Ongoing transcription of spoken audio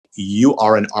you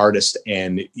are an artist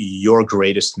and your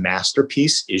greatest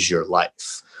masterpiece is your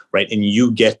life, right? And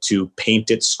you get to paint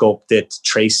it, sculpt it,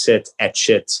 trace it, etch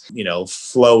it,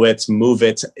 flow it, move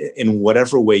it in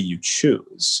whatever way you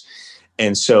choose.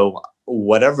 And so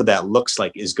whatever that looks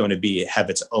like is going to have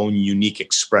its own unique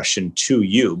expression to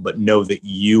you, but know that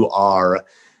you are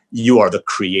the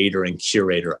creator and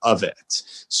curator of it.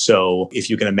 So if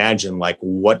you can imagine, like,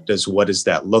 what does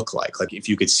that look like? Like, if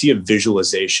you could see a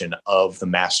visualization of the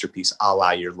masterpiece a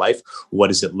la your life, what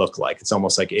does it look like? It's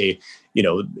almost like a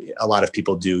lot of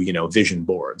people do, vision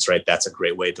boards, right? That's a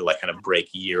great way to like kind of break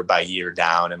year by year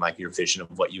down and like your vision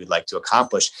of what you would like to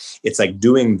accomplish. It's like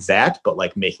doing that, but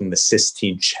like making the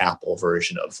Sistine Chapel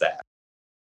version of that.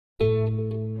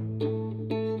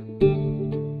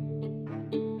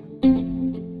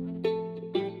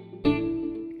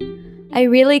 I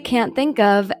really can't think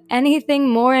of anything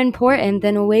more important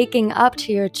than waking up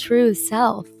to your true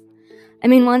self. I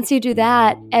mean, once you do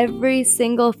that, every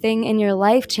single thing in your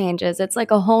life changes. It's like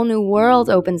a whole new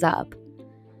world opens up.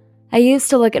 I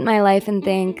used to look at my life and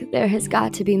think, there has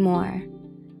got to be more.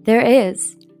 There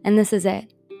is, and this is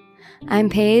it. I'm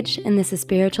Paige, and this is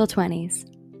Spiritual 20s.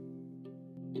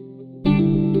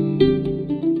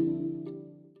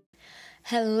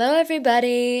 Hello,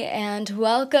 everybody, and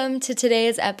welcome to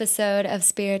today's episode of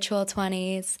Spiritual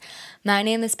 20s. My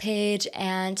name is Paige,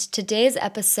 and today's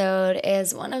episode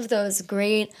is one of those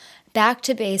great back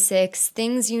to basics,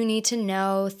 things you need to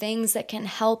know, things that can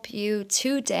help you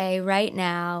today, right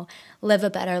now, live a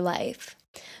better life.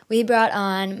 We brought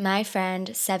on my friend,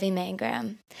 Seve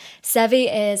Mangrum. Seve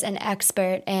is an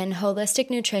expert in holistic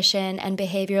nutrition and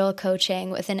behavioral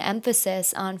coaching with an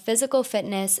emphasis on physical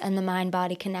fitness and the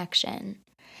mind-body connection.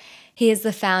 He is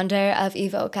the founder of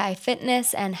Evokai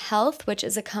Fitness and Health, which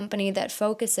is a company that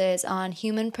focuses on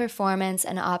human performance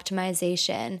and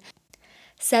optimization.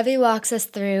 Seve walks us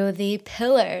through the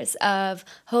pillars of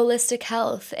holistic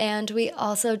health, and we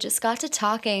also just got to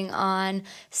talking on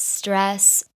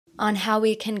stress, on how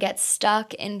we can get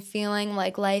stuck in feeling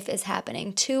like life is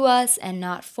happening to us and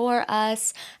not for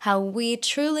us, how we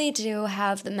truly do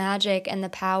have the magic and the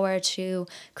power to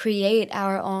create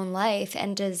our own life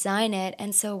and design it.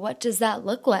 And so what does that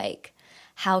look like?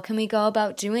 How can we go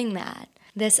about doing that?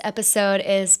 This episode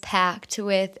is packed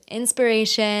with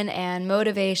inspiration and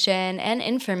motivation and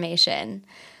information.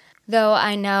 Though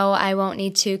I know I won't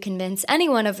need to convince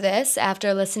anyone of this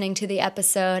after listening to the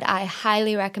episode, I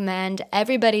highly recommend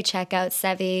everybody check out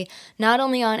Seve, not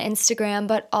only on Instagram,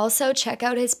 but also check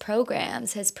out his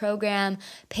programs. His program,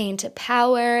 Pain to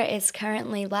Power, is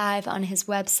currently live on his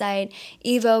website,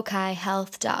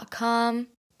 evokaihealth.com.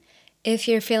 If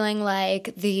you're feeling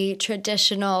like the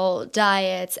traditional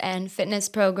diets and fitness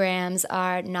programs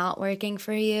are not working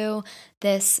for you,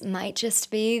 this might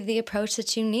just be the approach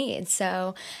that you need.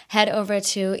 So head over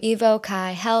to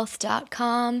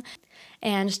evokaihealth.com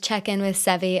and check in with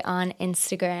Seve on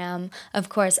Instagram. Of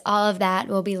course, all of that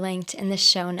will be linked in the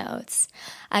show notes.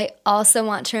 I also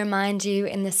want to remind you,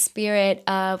 in the spirit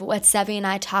of what Seve and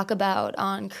I talk about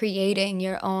on creating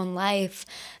your own life,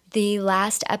 the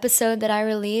last episode that I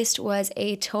released was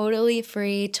a totally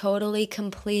free, totally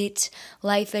complete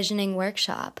life visioning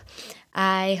workshop.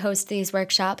 I host these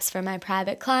workshops for my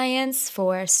private clients,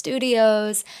 for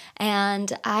studios,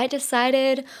 and I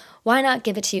decided, why not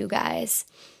give it to you guys?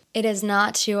 It is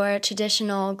not your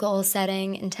traditional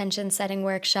goal-setting, intention-setting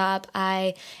workshop.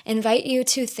 I invite you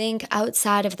to think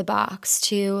outside of the box,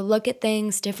 to look at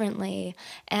things differently,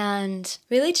 and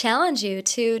really challenge you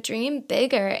to dream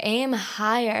bigger, aim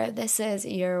higher. This is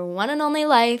your one and only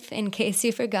life, in case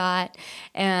you forgot,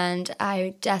 and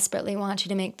I desperately want you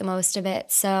to make the most of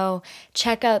it. So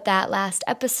check out that last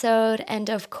episode, and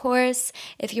of course,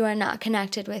 if you are not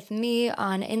connected with me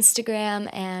on Instagram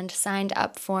and signed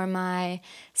up for my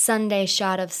Sunday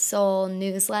Shot of Soul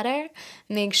newsletter,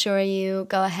 make sure you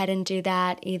go ahead and do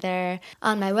that either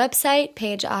on my website,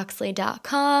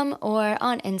 paigeoxley.com, or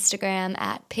on Instagram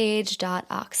at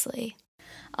paige.oxley.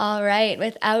 All right,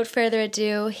 without further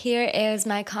ado, here is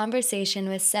my conversation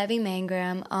with Seve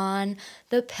Mangrum on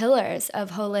the pillars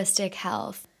of holistic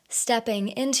health, stepping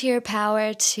into your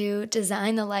power to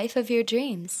design the life of your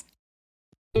dreams.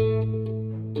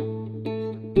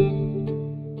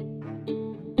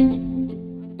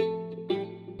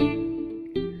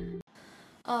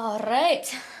 All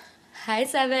right. Hi,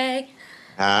 Seve.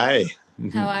 Hi.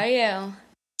 How are you?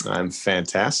 I'm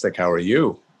fantastic. How are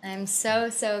you? I'm so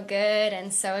good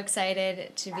and so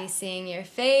excited to be seeing your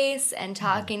face and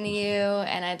talking to you,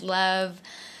 and I'd love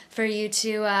for you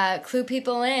to clue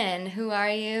people in. Who are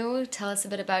you? Tell us a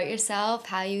bit about yourself,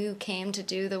 how you came to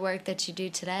do the work that you do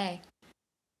today.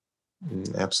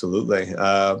 Absolutely.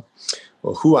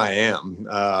 Well, who I am,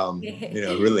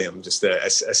 really, I'm just a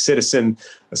citizen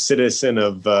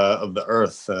of the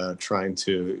earth, trying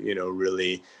to,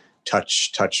 really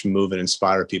touch, move, and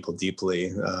inspire people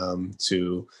deeply,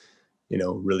 to,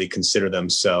 really consider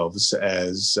themselves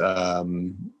as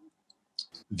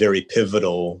very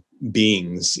pivotal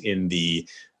beings in the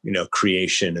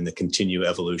creation and the continued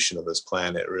evolution of this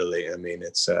planet. Really, I mean,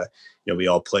 it's we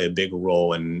all play a big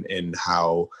role in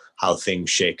how things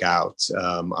shake out,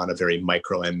 on a very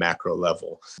micro and macro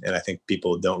level. And I think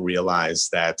people don't realize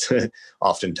that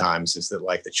oftentimes is that,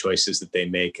 like, the choices that they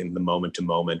make in the moment to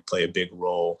moment play a big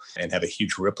role and have a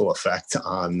huge ripple effect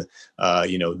on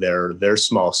their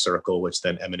small circle, which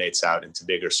then emanates out into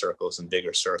bigger circles and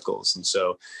bigger circles. And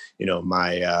so,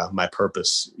 my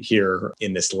purpose here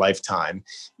in this lifetime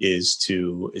is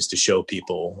to show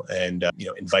people and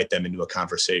invite them into a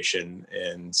conversation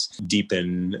and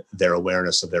deepen their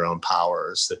awareness of their own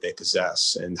powers that they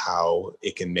possess and how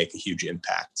it can make a huge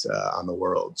impact on the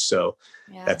world. So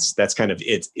Yeah. that's kind of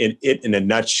it in a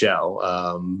nutshell.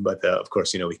 But of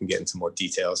course, we can get into more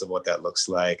details of what that looks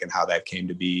like and how that came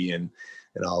to be and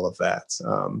all of that.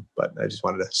 But I just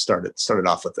wanted to start it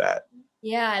off with that.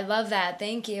 Yeah, I love that.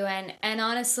 Thank you. And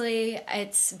honestly,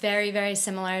 it's very, very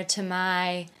similar to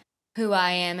my who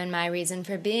I am and my reason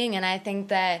for being. And I think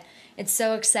that it's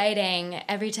so exciting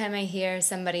every time I hear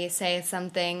somebody say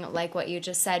something like what you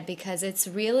just said, because it's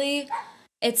really,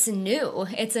 it's new.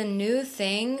 It's a new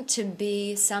thing to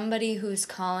be somebody who's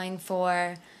calling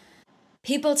for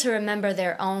people to remember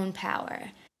their own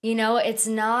power. It's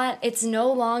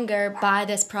no longer buy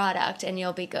this product and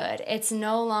you'll be good. It's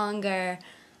no longer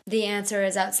the answer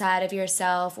is outside of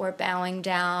yourself or bowing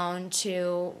down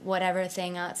to whatever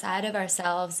thing outside of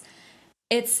ourselves.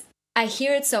 I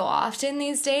hear it so often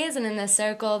these days, and in the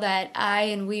circle that I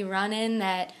and we run in,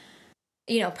 that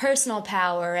personal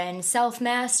power and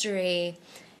self-mastery,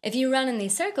 if you run in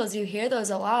these circles you hear those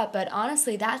a lot, but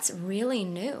honestly that's really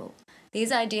new.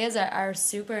 These ideas are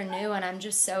super new, and I'm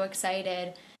just so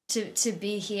excited to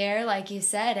be here, like you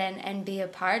said, and be a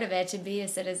part of it, to be a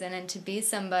citizen and to be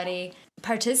somebody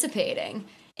participating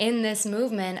in this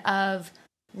movement of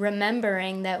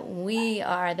remembering that we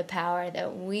are the power,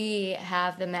 that we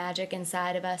have the magic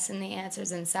inside of us and the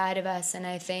answers inside of us. And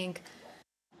I think,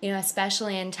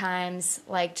 especially in times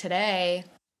like today,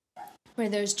 where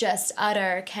there's just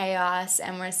utter chaos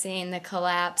and we're seeing the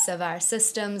collapse of our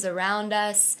systems around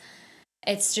us,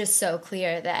 it's just so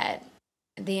clear that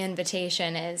the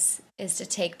invitation is to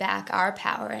take back our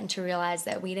power and to realize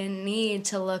that we didn't need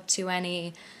to look to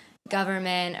any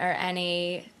government or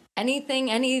any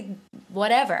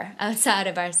whatever outside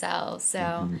of ourselves. So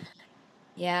Mm-hmm.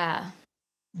 yeah.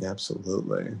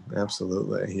 Absolutely.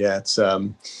 Yeah, it's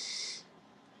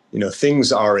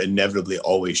things are inevitably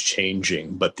always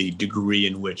changing, but the degree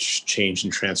in which change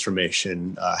and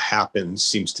transformation happens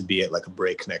seems to be at like a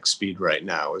breakneck speed right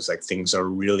now. It's like things are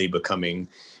really becoming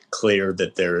clear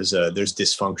that there's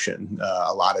dysfunction,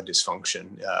 a lot of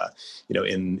dysfunction,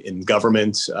 in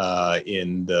government,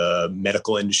 in the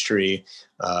medical industry,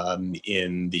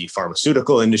 in the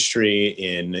pharmaceutical industry,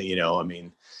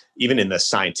 even in the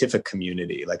scientific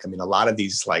community. Like, I mean, a lot of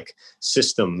these like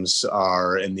systems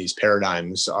and these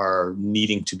paradigms are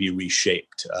needing to be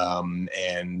reshaped.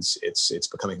 And it's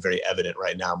becoming very evident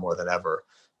right now more than ever.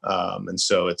 And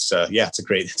so it's a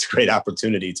great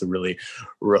opportunity to really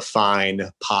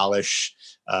refine, polish,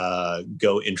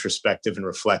 go introspective and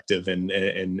reflective,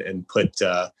 and put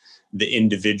the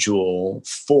individual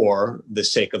for the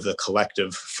sake of the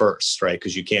collective first, right?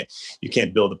 Because you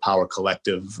can't build a power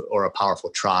collective or a powerful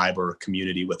tribe or a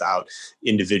community without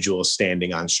individuals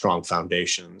standing on strong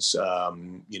foundations,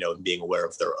 being aware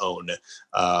of their own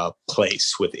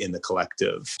place within the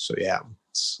collective. So yeah,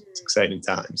 it's exciting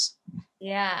times.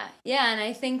 Yeah. And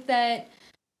I think that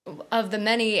of the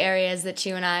many areas that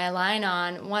you and I align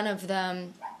on, one of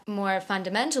them more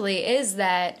fundamentally is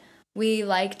that we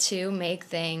like to make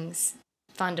things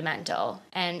fundamental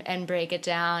and break it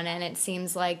down. And it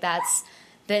seems like that's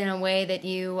been a way that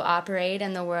you operate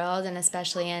in the world, and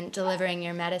especially in delivering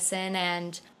your medicine.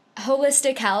 And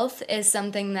holistic health is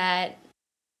something that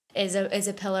is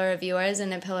a pillar of yours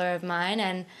and a pillar of mine.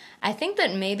 And I think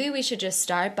that maybe we should just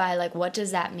start by, like, what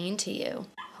does that mean to you,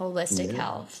 holistic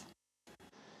health?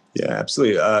 Yeah,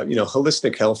 absolutely.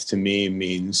 Holistic health to me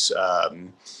means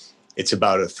it's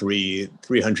about a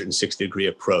 360-degree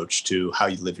approach to how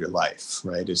you live your life,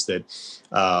 right? Is that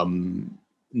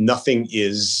nothing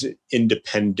is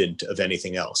independent of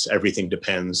anything else. Everything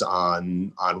depends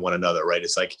on one another, right?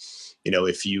 It's like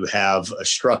if you have a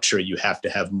structure, you have to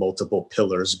have multiple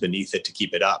pillars beneath it to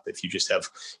keep it up. If you just have,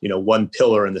 one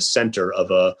pillar in the center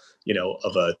of a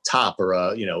top or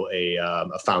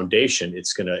a foundation,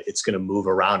 it's gonna move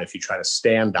around if you try to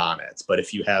stand on it. But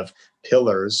if you have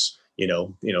pillars,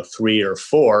 three or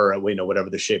four, whatever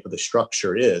the shape of the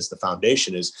structure is, the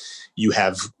foundation is,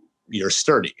 you're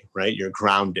sturdy, right? You're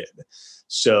grounded.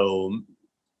 So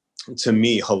to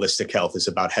me, holistic health is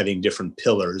about having different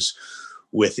pillars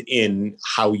within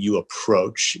how you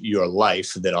approach your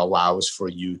life that allows for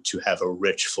you to have a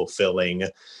rich, fulfilling,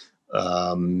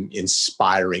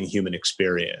 inspiring human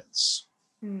experience.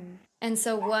 And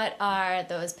so what are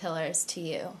those pillars to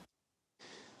you?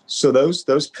 So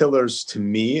those pillars to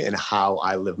me, and how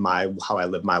I live my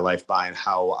life by, and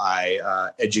how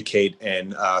I educate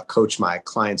and coach my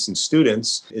clients and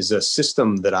students, is a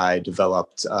system that I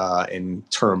developed and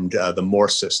termed the MORE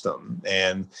system.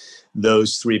 And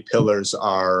those three pillars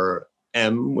are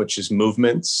M, which is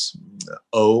movements,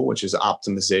 O, which is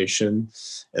optimization,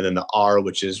 and then the R,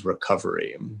 which is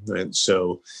recovery. And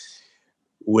so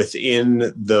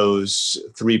within those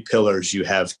three pillars, you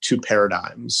have two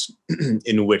paradigms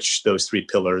in which those three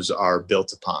pillars are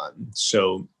built upon.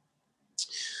 So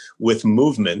with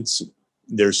movements,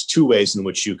 there's two ways in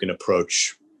which you can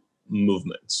approach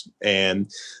movements. And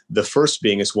the first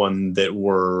being is one that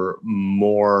we're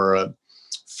more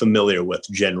familiar with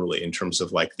generally in terms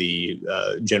of like the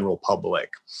general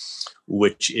public,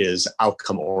 which is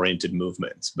outcome-oriented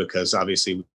movements, because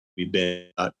obviously we've been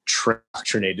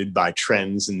indoctrinated by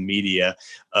trends and media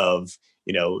of,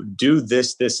 do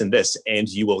this, this, and this, and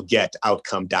you will get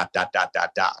outcome ...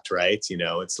 Right?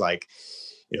 It's like,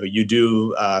 you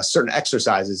do certain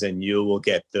exercises and you will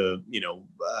get the,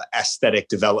 aesthetic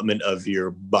development of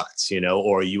your butts,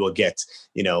 or you will get,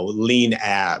 lean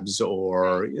abs,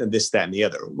 or this, that, and the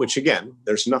other, which again,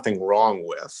 there's nothing wrong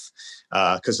with,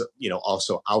 because,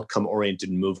 also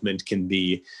outcome-oriented movement can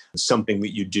be something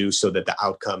that you do so that the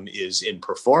outcome is in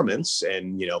performance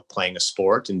and, playing a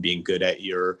sport and being good at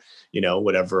your,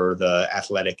 whatever the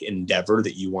athletic endeavor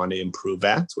that you want to improve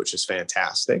at, which is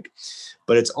fantastic.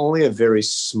 But it's only a very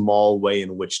small way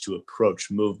in which to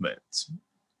approach movement.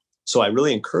 So I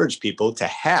really encourage people to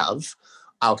have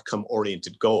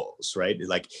outcome-oriented goals, right?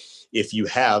 Like if you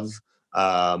have,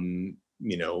 a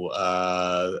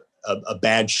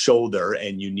bad shoulder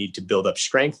and you need to build up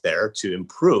strength there to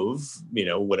improve,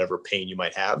 whatever pain you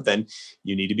might have, then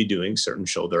you need to be doing certain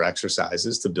shoulder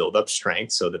exercises to build up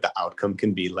strength so that the outcome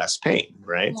can be less pain,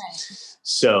 right?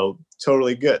 So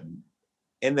totally good.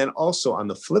 And then also on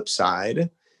the flip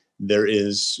side, there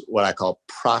is what I call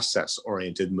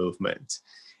process-oriented movement.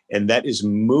 And that is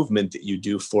movement that you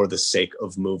do for the sake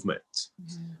of movement.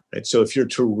 Right? So if you're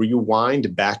to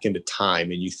rewind back into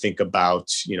time and you think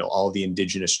about, all the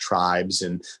indigenous tribes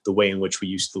and the way in which we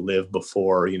used to live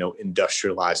before,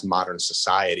 industrialized modern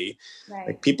society,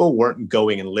 like people weren't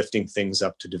going and lifting things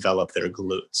up to develop their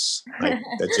glutes. Like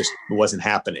that just wasn't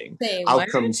happening.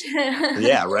 Outcomes.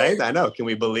 Yeah, right. I know. Can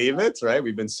we believe it? Right.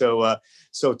 We've been so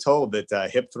told that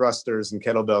hip thrusters and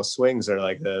kettlebell swings are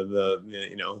like the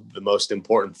most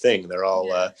important thing. They're all,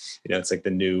 it's like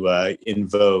the new in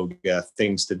vogue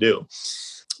things to do.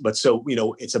 But so,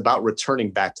 it's about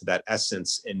returning back to that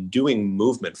essence and doing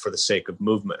movement for the sake of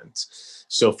movement.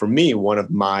 So for me, one of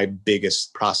my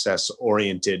biggest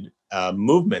process-oriented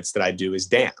movements that I do is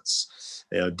dance.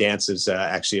 Dance is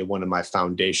actually one of my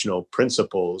foundational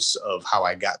principles of how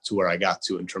I got to where I got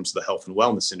to in terms of the health and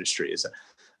wellness industry. Is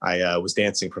I was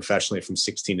dancing professionally from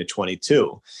 16 to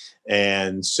 22.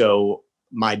 And so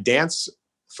my dance,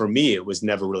 for me, it was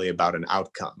never really about an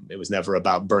outcome. It was never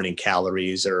about burning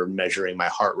calories or measuring my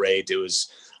heart rate. It was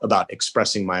about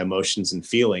expressing my emotions and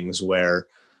feelings where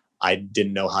I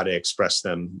didn't know how to express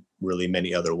them really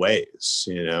many other ways.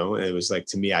 It was like,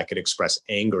 to me, I could express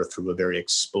anger through a very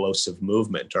explosive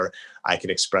movement, or I could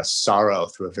express sorrow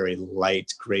through a very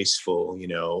light, graceful,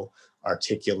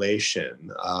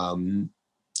 articulation.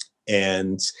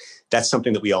 And that's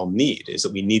something that we all need, is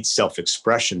that we need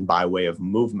self-expression by way of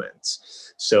movement.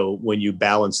 So when you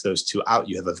balance those two out,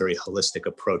 you have a very holistic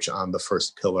approach on the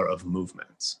first pillar of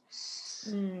movement.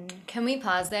 Can we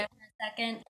pause there for a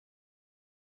second?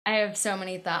 I have so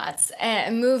many thoughts.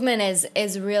 Movement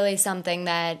is really something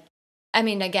that,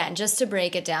 again, just to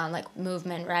break it down, like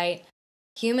movement, right?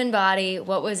 Human body,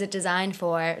 what was it designed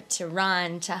for? To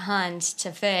run, to hunt,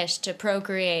 to fish, to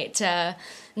procreate, to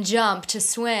jump, to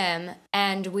swim.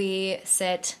 And we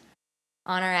sit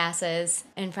on our asses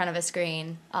in front of a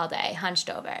screen all day, hunched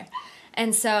over.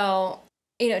 And so,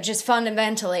 just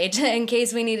fundamentally, in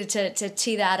case we needed to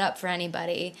tee that up for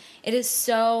anybody, it is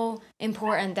so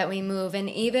important that we move. And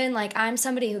even like, I'm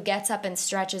somebody who gets up and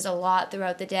stretches a lot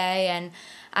throughout the day. And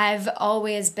I've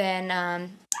always been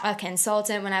a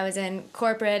consultant when I was in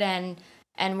corporate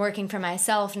and working for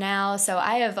myself now. So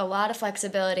I have a lot of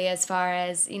flexibility as far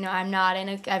as,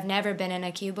 I've never been in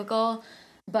a cubicle.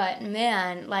 But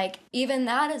man, like even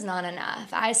that is not enough.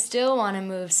 I still want to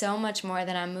move so much more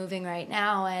than I'm moving right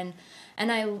now. And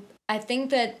I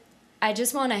think that I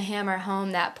just want to hammer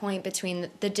home that point between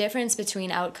the difference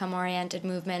between outcome oriented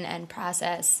movement and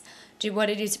process. What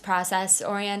did you say, process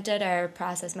oriented or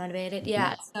process motivated?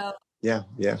 Yeah. So Yeah.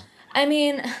 I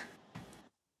mean,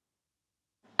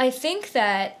 I think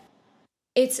that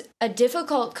it's a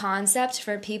difficult concept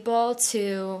for people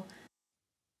to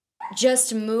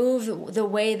just move the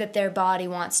way that their body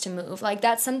wants to move. Like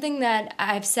that's something that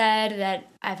I've said, that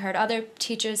I've heard other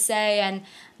teachers say, and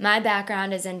my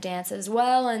background is in dance as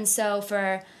well. And so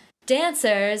for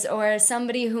dancers or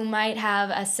somebody who might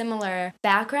have a similar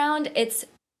background, it's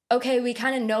okay, we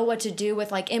kind of know what to do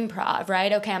with like improv,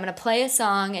 right? Okay, I'm going to play a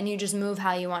song and you just move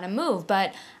how you want to move.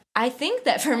 But I think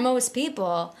that for most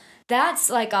people, that's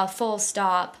like a full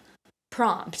stop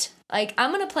prompt. Like,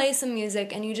 I'm going to play some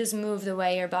music and you just move the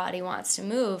way your body wants to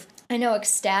move. I know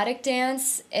ecstatic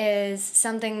dance is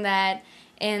something that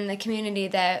in the community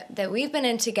that we've been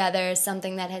in together is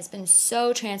something that has been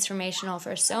so transformational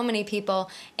for so many people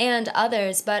and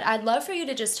others. But I'd love for you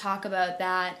to just talk about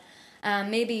that,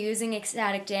 maybe using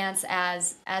ecstatic dance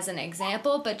as an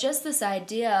example, but just this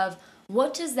idea of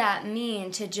what does that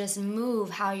mean to just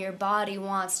move how your body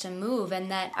wants to move, and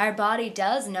that our body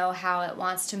does know how it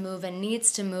wants to move and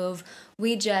needs to move.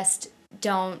 We just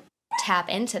don't tap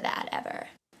into that ever.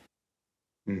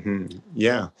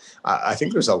 Yeah, I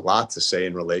think there's a lot to say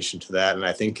in relation to that, and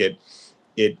I think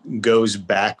it goes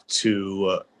back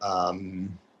to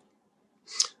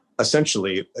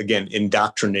essentially, again,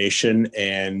 indoctrination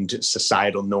and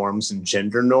societal norms and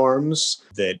gender norms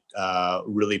that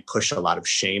really push a lot of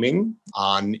shaming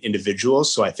on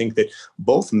individuals. So I think that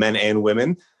both men and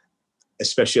women,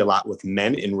 especially a lot with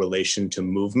men in relation to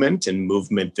movement, and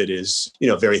movement that is,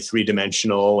 very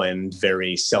three-dimensional and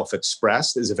very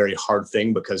self-expressed, is a very hard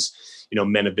thing because,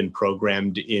 men have been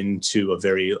programmed into a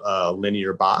very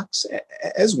linear box,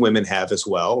 as women have as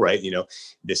well, right?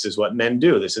 This is what men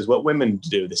do. This is what women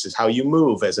do. This is how you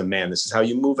move as a man. This is how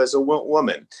you move as a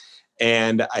woman.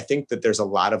 And I think that there's a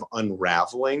lot of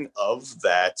unraveling of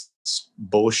that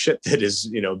bullshit that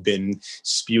has, been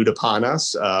spewed upon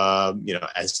us,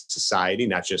 as society,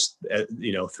 not just,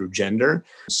 through gender.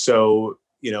 So,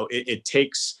 it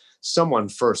takes someone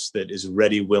first that is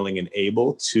ready, willing, and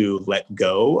able to let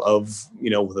go of,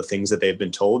 the things that they've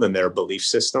been told and their belief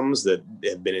systems that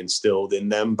have been instilled in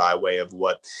them by way of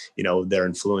what, their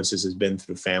influences has been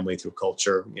through family, through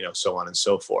culture, so on and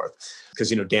so forth. Because,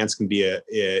 dance can be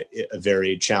a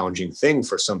very challenging thing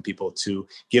for some people to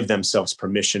give themselves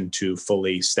permission to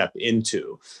fully step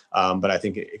into. But I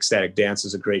think ecstatic dance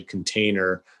is a great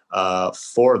container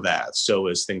for that. So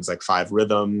is things like 5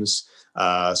 rhythms.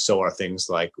 So are things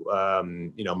like,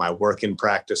 my work in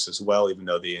practice as well, even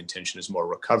though the intention is more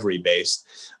recovery based.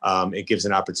 It gives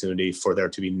an opportunity for there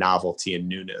to be novelty and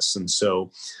newness. And so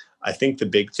I think the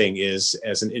big thing is,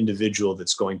 as an individual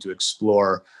that's going to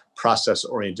explore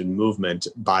process-oriented movement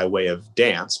by way of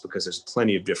dance, because there's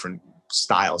plenty of different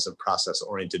styles of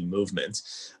process-oriented movement,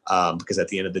 because at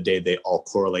the end of the day, they all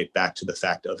correlate back to the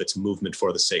fact of its movement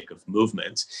for the sake of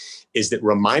movement, is that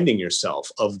reminding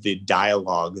yourself of the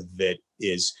dialogue that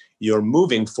is, you're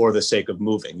moving for the sake of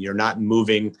moving. You're not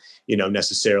moving,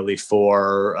 necessarily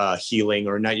for healing,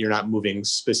 or not. You're not moving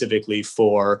specifically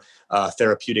for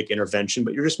therapeutic intervention,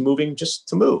 but you're just moving just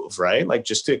to move, right? Like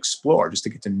just to explore, just to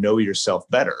get to know yourself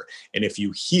better. And if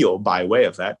you heal by way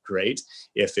of that, great.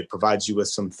 If it provides you with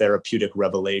some therapeutic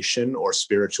revelation or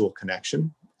spiritual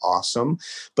connection, awesome.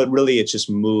 But really, it's just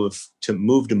move to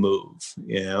move,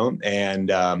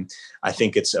 and I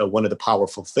think it's one of the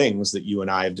powerful things that you and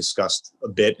I have discussed a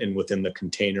bit, and within the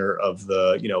container of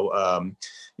the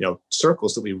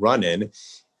circles that we run in,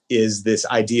 is this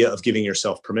idea of giving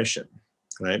yourself permission,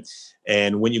 right?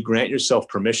 And when you grant yourself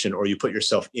permission, or you put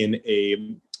yourself in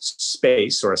a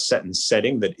space or a set and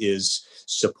setting that is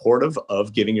supportive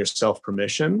of giving yourself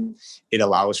permission, it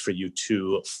allows for you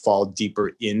to fall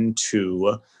deeper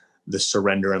into the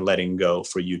surrender and letting go,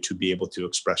 for you to be able to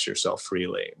express yourself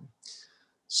freely.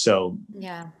 So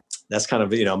yeah, that's kind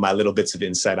of, my little bits of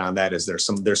insight on that. Is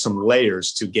there's some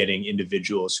layers to getting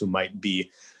individuals who might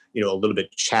be, a little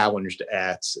bit challenged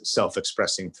at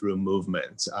self-expressing through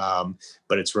movement.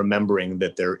 But it's remembering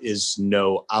that there is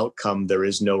no outcome, there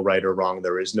is no right or wrong,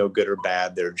 there is no good or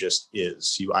bad, there just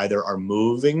is. You either are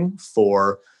moving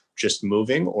for just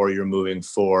moving, or you're moving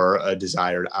for a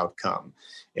desired outcome.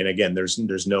 And again,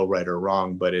 there's no right or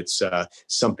wrong, but it's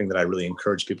something that I really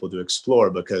encourage people to explore,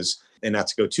 because, and not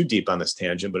to go too deep on this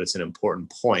tangent, but it's an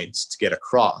important point to get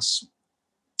across,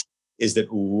 is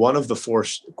that one of the four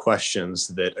questions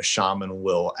that a shaman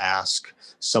will ask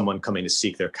someone coming to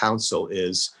seek their counsel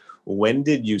is, when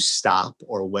did you stop,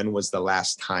 or when was the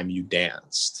last time you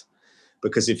danced?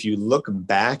 Because if you look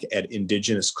back at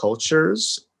indigenous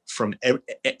cultures from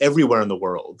everywhere in the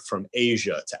world, from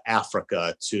Asia to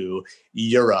Africa to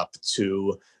Europe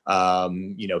to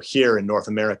here in North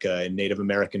America and Native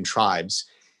American tribes,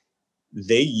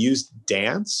 they used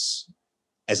dance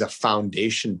as a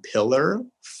foundation pillar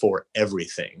for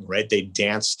everything, right? They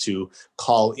danced to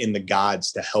call in the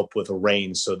gods to help with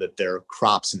rain so that their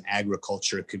crops and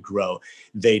agriculture could grow.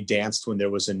 They danced when there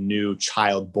was a new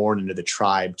child born into the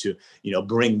tribe to,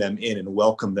 bring them in and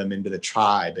welcome them into the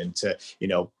tribe, and to,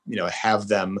 have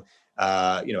them,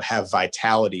 have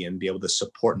vitality and be able to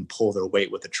support and pull their weight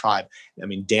with the tribe. I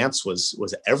mean, dance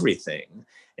was everything.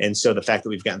 And so the fact that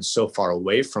we've gotten so far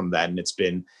away from that, and it's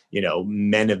been,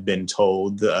 men have been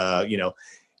told,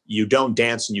 you don't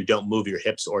dance and you don't move your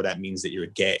hips, or that means that you're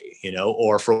gay,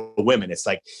 or for women, it's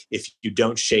like, if you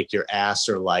don't shake your ass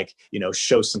or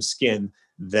show some skin,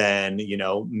 then,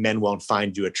 men won't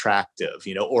find you attractive,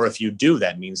 or if you do,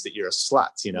 that means that you're a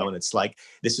slut, and it's like,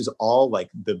 this is all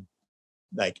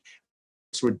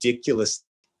it's ridiculous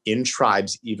in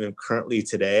tribes, even currently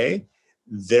today.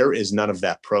 There is none of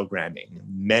that programming.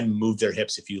 Men move their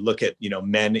hips. If you look at,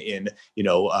 men in,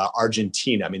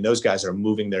 Argentina, I mean, those guys are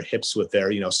moving their hips with their,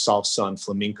 salsa and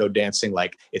flamenco dancing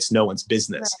like it's no one's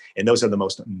business. Right. And those are the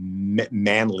most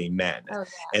manly men. Oh,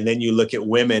 yeah. And then you look at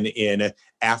women in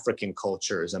African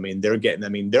cultures. I mean, they're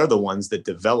the ones that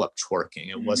developed twerking.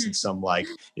 It wasn't some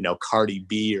Cardi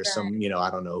B or some, I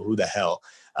don't know who the hell.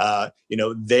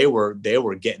 They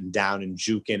were getting down and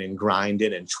juking and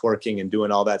grinding and twerking and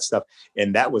doing all that stuff.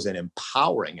 And that was an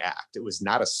empowering act. It was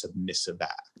not a submissive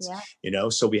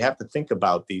act, so we have to think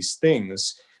about these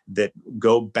things that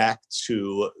go back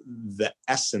to the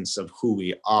essence of who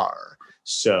we are.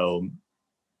 So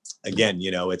again,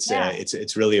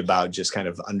 it's really about just kind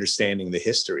of understanding the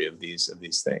history of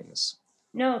these things.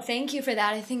 No, thank you for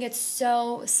that. I think it's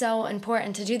so, so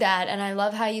important to do that. And I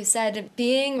love how you said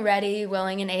being ready,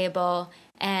 willing, and able,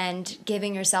 and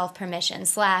giving yourself permission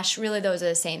 / really those are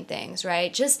the same things,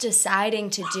 right? Just deciding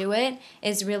to do it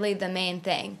is really the main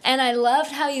thing. And I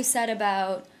loved how you said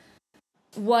about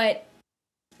what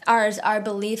our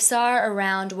beliefs are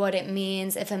around what it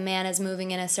means if a man is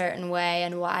moving in a certain way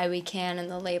and why we can,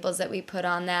 and the labels that we put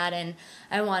on that. And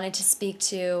I wanted to speak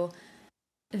to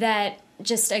that,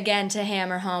 just again to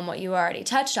hammer home what you already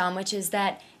touched on, which is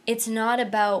that it's not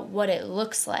about what it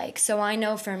looks like. So I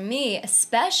know for me,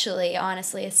 especially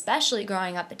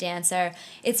growing up a dancer,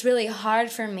 it's really hard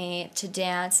for me to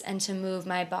dance and to move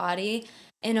my body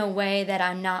in a way that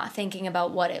I'm not thinking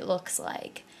about what it looks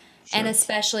like. Sure. And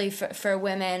especially for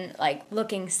women, like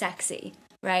looking sexy,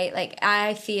 right? Like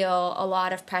I feel a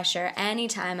lot of pressure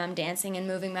anytime I'm dancing and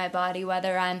moving my body,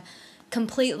 whether I'm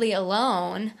completely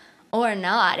alone or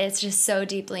not. It's just so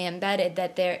deeply embedded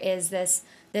that there is this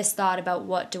thought about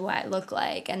what do I look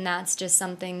like. And that's just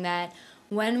something that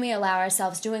when we allow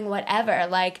ourselves doing whatever,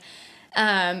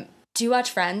 do you watch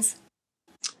Friends?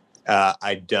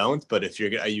 I don't, but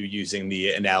are you using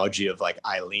the analogy of like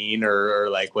Eileen or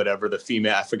like whatever the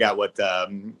female, I forgot what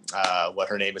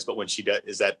her name is, but when she does,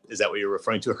 is that what you're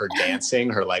referring to? Her dancing,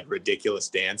 her like ridiculous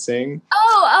dancing?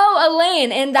 Oh,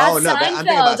 Elaine, and that's Seinfeld. I'm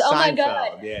thinking about Seinfeld. Oh my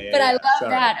God. Yeah, but I love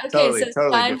Sorry. that. Okay, so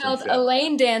Seinfeld,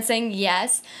 Elaine dancing,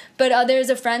 yes. But there's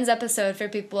a Friends episode for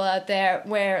people out there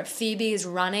where Phoebe is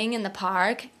running in the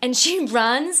park and she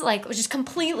runs like just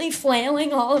completely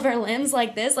flailing all of her limbs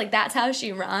like this. Like that's how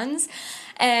she runs.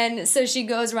 And so she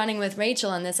goes running with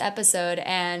Rachel in this episode,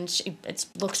 and it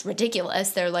looks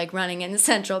ridiculous. They're like running in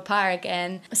Central Park,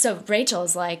 and so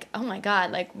Rachel's like, "Oh my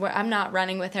God, like I'm not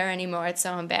running with her anymore. It's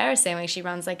so embarrassing. Like she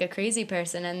runs like a crazy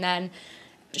person." And then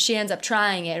she ends up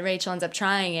trying it. Rachel ends up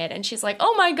trying it, and she's like,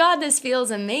 "Oh my God, this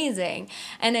feels amazing."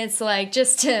 And it's like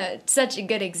such a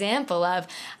good example of,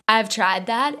 I've tried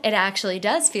that. It actually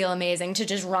does feel amazing to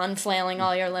just run flailing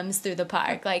all your limbs through the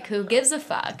park. Like who gives a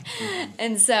fuck?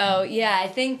 And so, yeah, I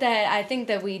think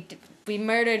that we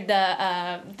murdered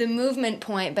the movement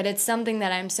point, but it's something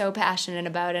that I'm so passionate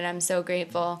about, and I'm so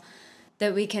grateful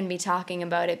that we can be talking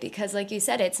about it, because like you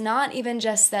said, it's not even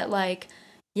just that like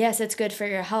yes, it's good for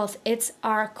your health. It's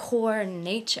our core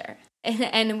nature.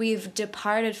 And we've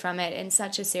departed from it in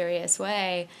such a serious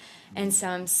way. And so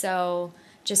I'm so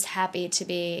just happy to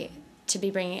be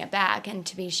bringing it back and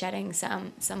to be shedding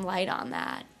some light on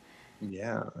that.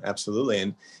 Yeah,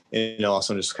 absolutely. And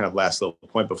also just kind of last little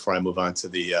point before I move on to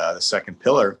the second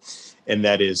pillar, and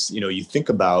that is, you think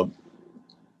about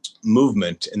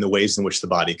movement and the ways in which the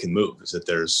body can move. Is that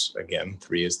there's, again,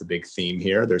 three is the big theme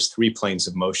here. There's three planes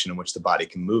of motion in which the body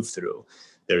can move through.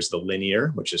 There's the linear,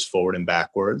 which is forward and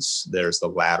backwards. There's the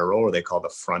lateral, or they call the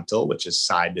frontal, which is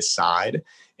side to side.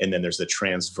 And then there's the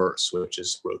transverse, which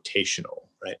is rotational,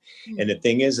 right? And the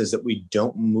thing is that we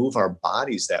don't move our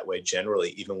bodies that way generally,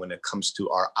 even when it comes to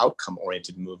our outcome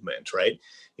oriented movement, right?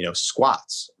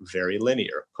 Squats, very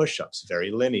linear, push-ups,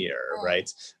 very linear,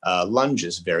 right?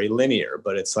 Lunges, very linear.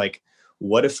 But it's like,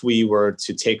 what if we were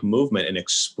to take movement and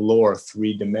explore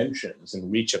three dimensions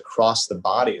and reach across the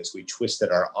body as we twisted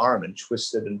our arm and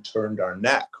twisted and turned our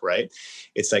neck, right?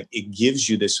 It's like it gives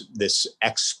you this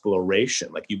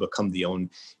exploration, like you become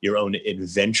your own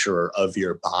adventurer of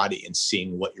your body and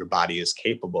seeing what your body is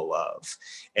capable of.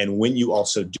 And when you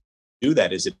also do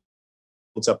that, is it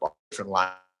builds up all different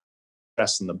lines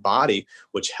stress in the body,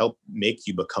 which help make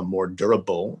you become more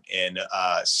durable and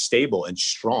stable and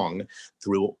strong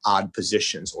through odd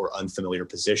positions or unfamiliar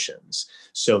positions.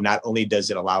 So not only does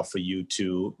it allow for you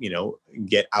to,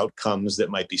 get outcomes that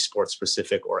might be sports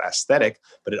specific or aesthetic,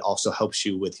 but it also helps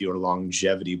you with your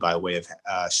longevity by way of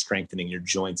strengthening your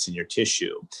joints and your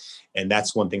tissue. And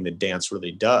that's one thing that dance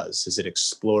really does, is it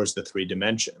explores the three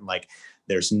dimension. Like,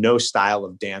 there's no style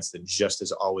of dance that just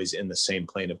is always in the same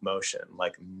plane of motion.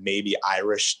 Like maybe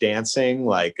Irish dancing,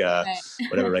 like Right.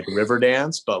 whatever, like river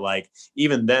dance. But like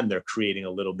even then, they're creating a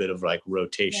little bit of like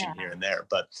rotation Yeah. here and there.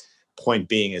 But point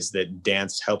being is that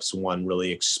dance helps one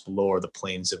really explore the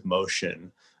planes of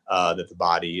motion that the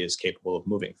body is capable of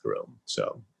moving through.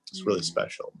 So it's really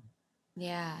special.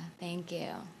 Yeah, thank you.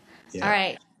 All Yeah.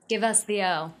 right, give us the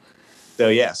O.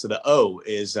 So the O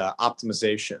is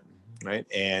optimization, right?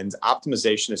 And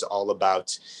optimization is all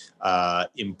about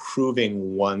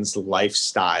improving one's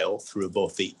lifestyle through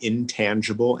both the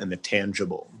intangible and the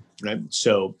tangible, right?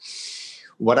 So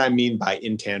what I mean by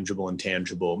intangible and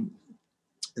tangible,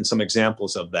 and some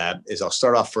examples of that is, I'll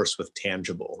start off first with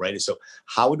tangible, right? So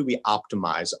how do we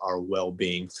optimize our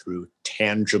well-being through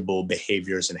tangible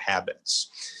behaviors and habits?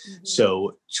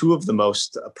 So two of the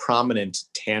most prominent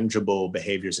tangible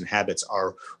behaviors and habits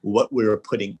are what we're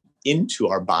putting into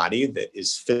our body that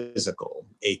is physical,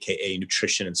 aka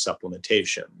nutrition and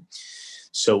supplementation.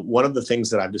 So one of the things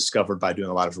that I've discovered by doing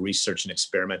a lot of research and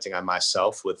experimenting on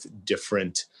myself with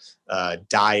different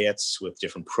diets, with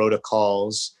different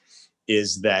protocols,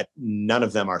 is that none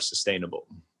of them are sustainable,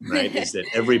 right? Is that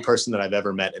every person that I've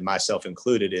ever met, and myself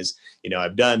included, is,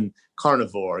 I've done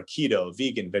carnivore, keto,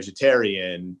 vegan,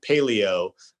 vegetarian,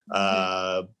 paleo,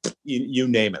 you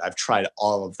name it. I've tried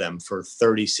all of them for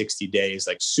 30, 60 days,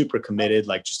 like super committed,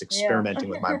 like just Yeah. experimenting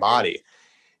with my body.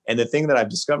 And the thing that I've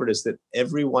discovered is that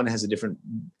everyone has a different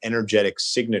energetic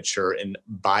signature and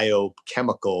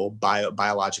biological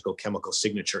chemical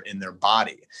signature in their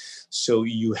body. So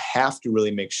you have to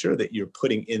really make sure that you're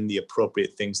putting in the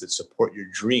appropriate things that support your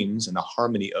dreams and the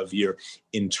harmony of your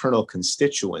internal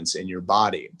constituents in your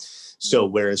body. So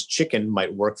whereas chicken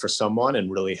might work for someone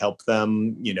and really help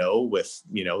them, with,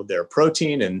 their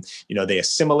protein and, they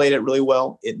assimilate it really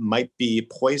well, it might be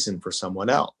poison for someone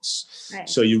else. Right.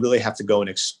 So you really have to go and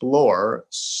explore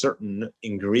certain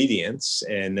ingredients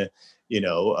and,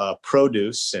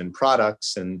 produce and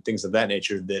products and things of that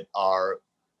nature that are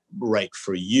right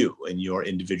for you and your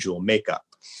individual makeup.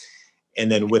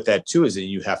 And then with that too, is that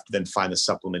you have to then find the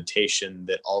supplementation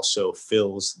that also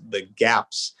fills the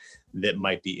gaps that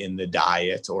might be in the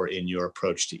diet or in your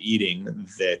approach to eating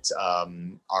that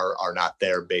are not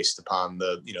there based upon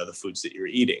the foods that you're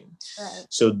eating. Right.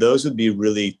 So those would be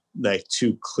really like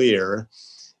two clear,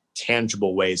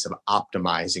 tangible ways of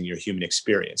optimizing your human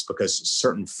experience, because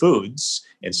certain foods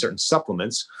and certain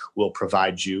supplements will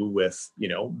provide you with,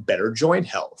 better joint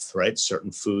health, right?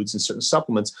 Certain foods and certain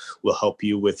supplements will help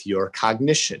you with your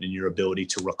cognition and your ability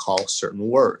to recall certain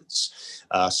words.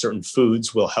 Certain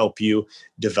foods will help you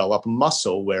develop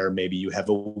muscle where maybe you have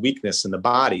a weakness in the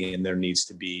body and there needs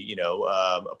to be,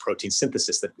 a protein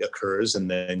synthesis that occurs, and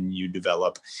then you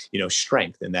develop,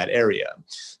 strength in that area.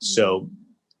 So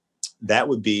that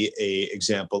would be a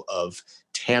example of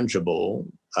tangible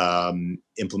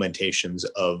implementations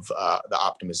of the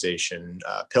optimization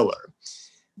pillar.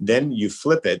 Then you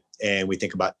flip it and we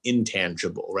think about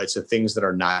intangible, right? So things that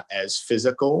are not as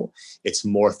physical, it's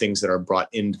more things that are brought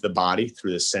into the body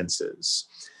through the senses.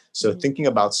 So thinking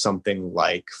about something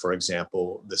like, for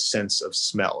example, the sense of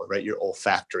smell, right? Your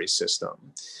olfactory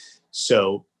system.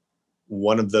 So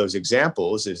one of those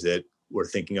examples is that we're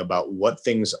thinking about what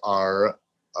things are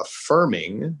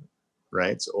affirming,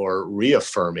 right? Or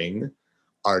reaffirming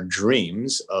our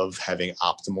dreams of having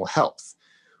optimal health.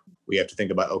 We have to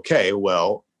think about, okay,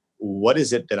 well, what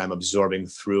is it that I'm absorbing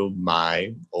through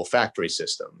my olfactory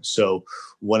system? So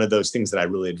one of those things that I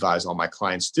really advise all my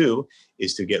clients do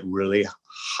is to get really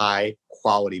high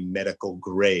quality medical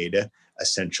grade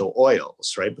essential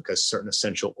oils, right? Because certain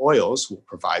essential oils will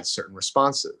provide certain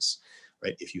responses,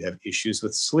 right? If you have issues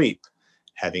with sleep,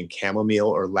 having chamomile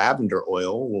or lavender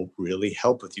oil will really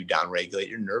help with you downregulate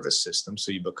your nervous system so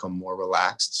you become more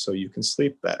relaxed so you can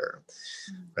sleep better,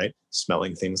 right?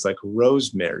 Smelling things like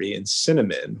rosemary and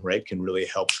cinnamon, right, can really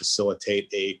help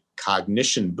facilitate a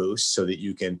cognition boost so that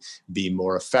you can be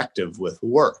more effective with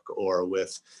work or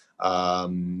with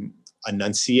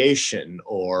enunciation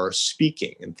or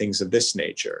speaking and things of this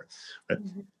nature. Right?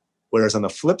 Whereas on the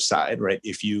flip side, right,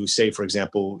 if you say, for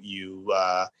example, you've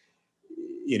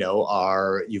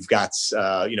got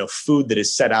food that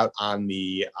is set out on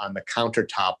the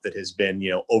countertop that has been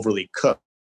overly cooked,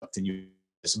 and you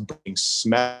just bring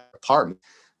smell apartment,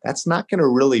 that's not going to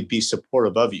really be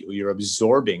supportive of you. You're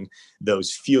absorbing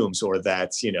those fumes or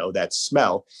that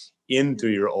smell in through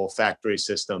your olfactory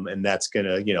system, and that's going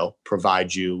to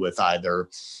provide you with either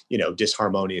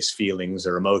disharmonious feelings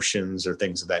or emotions or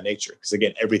things of that nature, because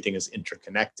again, everything is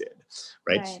interconnected,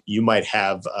 right? You might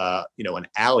have an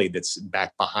alley that's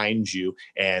back behind you,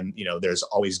 and there's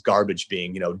always garbage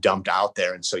being dumped out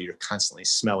there, and so you're constantly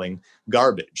smelling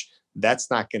garbage.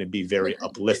 That's not going to be very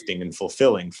uplifting and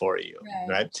fulfilling for you,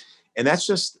 right? And that's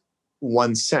just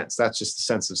one sense. That's just the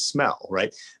sense of smell,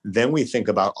 right? Then we think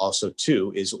about also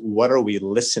too is, what are we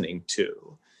listening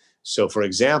to? So for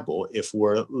example, if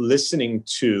we're listening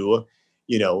to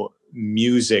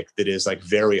music that is like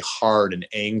very hard and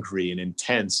angry and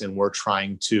intense, and we're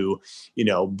trying to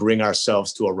bring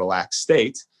ourselves to a relaxed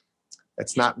state,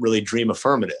 that's not really dream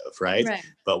affirmative, right?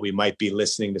 But we might be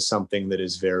listening to something that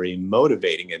is very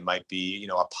motivating. It might be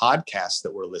a podcast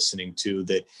that we're listening to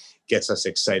that gets us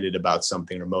excited about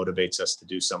something or motivates us to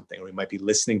do something. Or we might be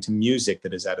listening to music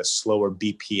that is at a slower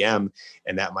BPM,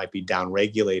 and that might be down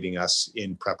regulating us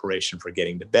in preparation for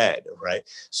getting to bed, right?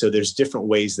 So there's different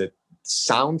ways that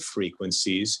sound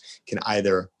frequencies can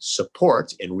either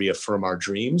support and reaffirm our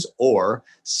dreams, or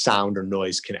sound or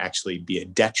noise can actually be a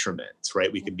detriment,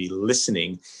 right? We could be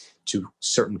listening to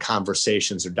certain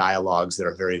conversations or dialogues that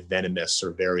are very venomous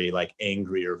or very like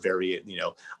angry or very,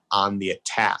 on the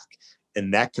attack.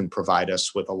 And that can provide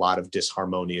us with a lot of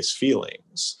disharmonious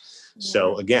feelings.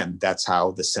 So again, that's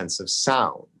how the sense of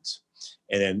sound.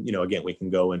 And then, again, we can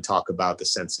go and talk about the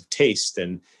sense of taste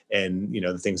and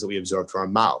the things that we absorb through our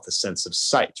mouth, the sense of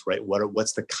sight, right?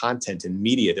 What's the content and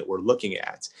media that we're looking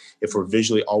at? If we're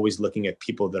visually always looking at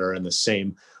people that are in the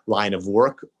same line of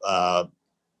work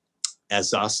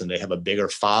as us, and they have a bigger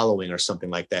following or something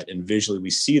like that, and visually we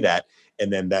see that,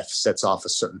 and then that sets off a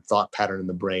certain thought pattern in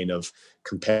the brain of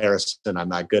comparison. I'm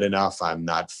not good enough. I'm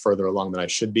not further along than I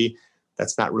should be.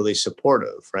 That's not really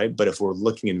supportive, right? But if we're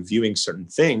looking and viewing certain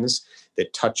things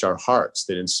that touch our hearts,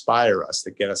 that inspire us,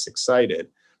 that get us excited,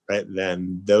 right,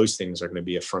 then those things are going to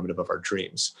be affirmative of our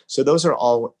dreams. So those are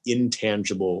all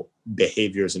intangible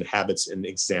behaviors and habits and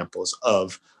examples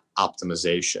of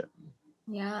optimization.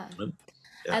 Yeah.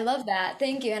 I love that.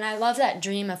 Thank you. And I love that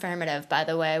dream affirmative, by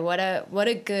the way. What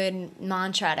a good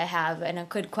mantra to have, and a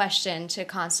good question to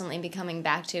constantly be coming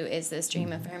back to is this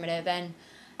dream affirmative. And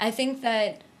I think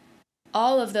that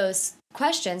all of those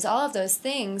questions, all of those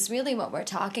things, really what we're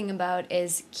talking about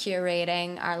is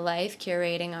curating our life,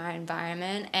 curating our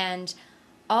environment. And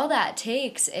all that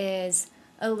takes is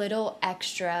a little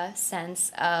extra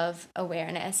sense of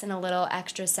awareness and a little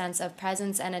extra sense of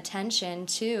presence and attention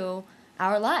to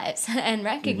our lives and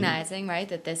recognizing, right,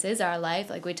 that this is our life.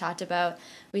 Like we talked about,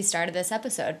 we started this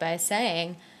episode by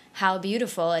saying how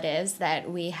beautiful it is that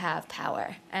we have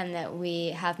power and that we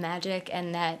have magic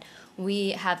and that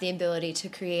we have the ability to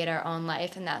create our own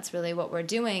life. And that's really what we're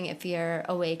doing if you're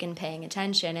awake and paying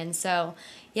attention. And so,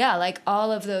 yeah, like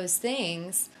all of those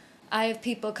things, I have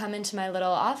people come into my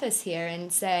little office here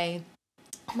and say,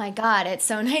 oh my God, it's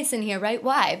so nice in here, right?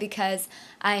 Why? Because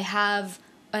I have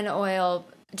an oil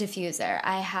diffuser.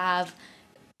 I have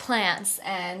plants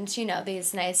and,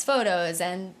 these nice photos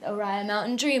and Orion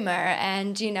Mountain Dreamer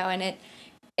and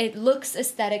it looks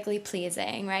aesthetically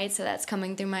pleasing, right? So that's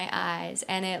coming through my eyes,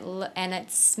 and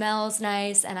it smells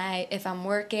nice. And if I'm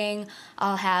working,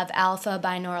 I'll have alpha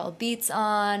binaural beats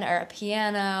on or a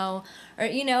piano or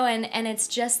and it's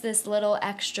just this little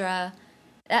extra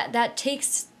that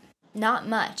takes not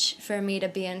much for me to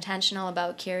be intentional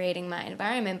about curating my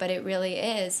environment, but it really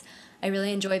is. I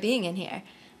really enjoy being in here.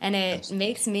 And it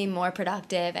makes me more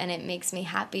productive and it makes me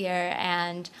happier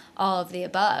and all of the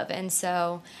above. And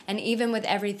so, and even with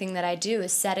everything that I do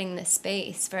is setting the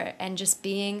space for and just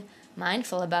being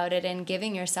mindful about it and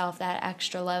giving yourself that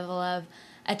extra level of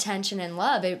attention and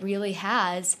love. It really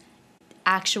has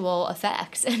actual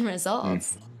effects and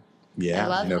results. I Yeah,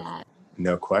 love that.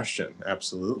 no question.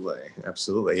 Absolutely.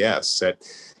 Absolutely. Yes.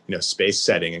 Space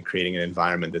setting and creating an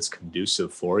environment that's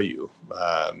conducive for you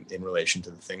in relation to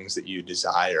the things that you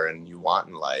desire and you want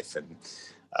in life. And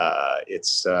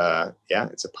it's a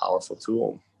powerful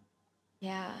tool.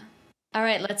 Yeah. All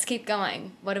right, let's keep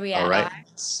going. What are we All at? right. R?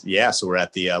 Yeah. So we're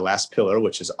at the last pillar,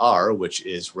 which is R, which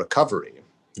is recovery.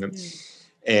 Mm.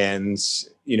 And,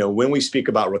 when we speak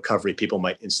about recovery, people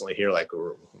might instantly hear like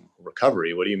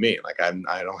recovery. What do you mean? Like, I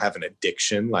don't have an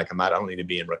addiction. Like I don't need to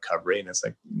be in recovery. And it's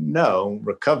like, no,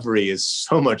 recovery is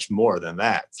so much more than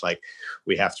that. It's like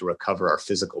we have to recover our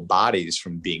physical bodies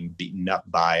from being beaten up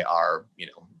by our,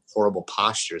 horrible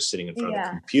postures sitting in front of the Yeah.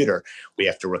 computer. We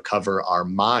have to recover our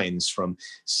minds from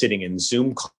sitting in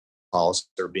Zoom calls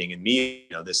or being in me,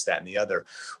 this, that, and the other.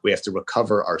 We have to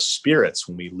recover our spirits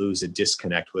when we lose a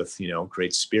disconnect with,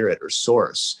 great spirit or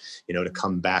source, to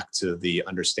come back to the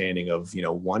understanding of,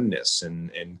 oneness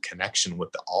and connection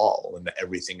with the all and the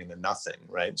everything and the nothing.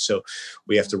 Right. So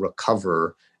we have to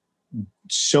recover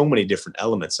so many different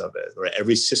elements of it, right?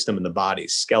 Every system in the body,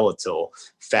 skeletal,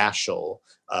 fascial,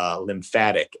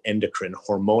 lymphatic, endocrine,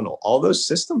 hormonal, all those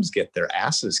systems get their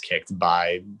asses kicked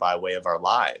by way of our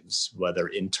lives, whether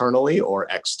internally or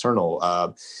external,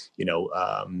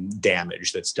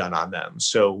 damage that's done on them.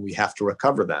 So we have to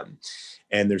recover them.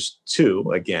 And there's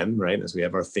two, again, right, as we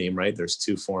have our theme, right, there's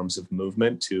two forms of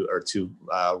movement, two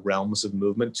realms of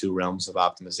movement, two realms of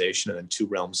optimization, and then two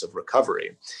realms of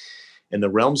recovery. And the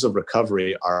realms of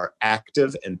recovery are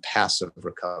active and passive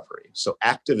recovery. So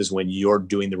active is when you're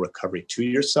doing the recovery to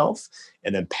yourself,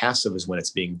 and then passive is when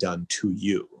it's being done to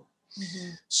you.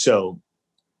 Mm-hmm. So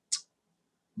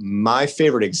my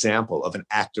favorite example of an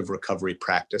active recovery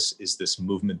practice is this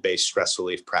movement-based stress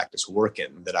relief practice,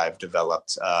 Workin, that I've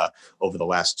developed over the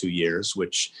last 2 years,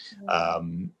 which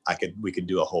we could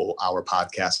do a whole hour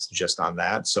podcast just on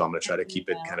that. So I'm going to try to keep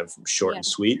it kind of short and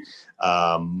sweet.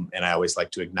 And I always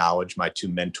like to acknowledge my two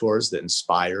mentors that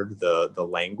inspired the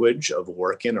language of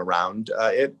Workin around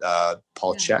it,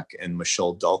 Paul Chek and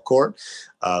Michelle Dalcourt,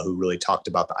 who really talked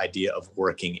about the idea of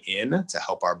working in to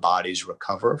help our bodies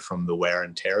recover from the wear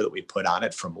and tear that we put on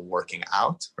it from working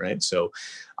out, right? So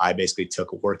I basically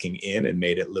took working in and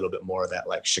made it a little bit more of that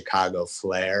like Chicago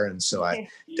flair. And so I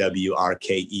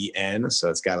WRKEN, so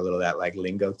it's got a little of that like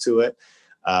lingo to it.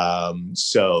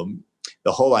 So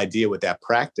the whole idea with that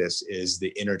practice is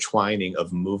the intertwining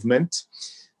of movement,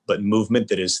 but movement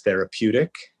that is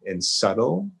therapeutic and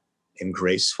subtle and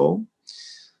graceful.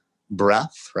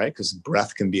 Breath, right? Because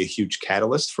breath can be a huge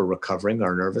catalyst for recovering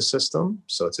our nervous system.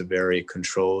 So it's a very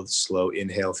controlled, slow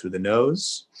inhale through the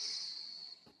nose,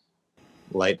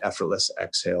 light, effortless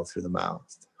exhale through the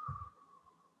mouth.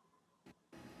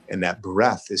 And that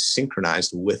breath is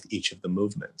synchronized with each of the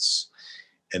movements.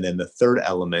 And then the third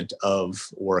element of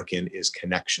Workin is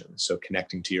connection. So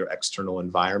connecting to your external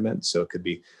environment. So it could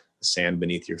be the sand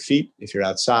beneath your feet if you're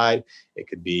outside. It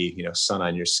could be, sun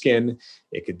on your skin.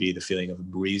 It could be the feeling of a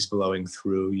breeze blowing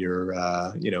through your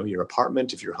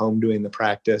apartment if you're home doing the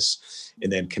practice,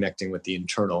 and then connecting with the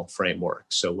internal framework.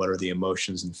 So what are the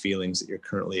emotions and feelings that you're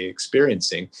currently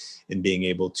experiencing, and being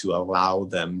able to allow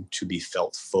them to be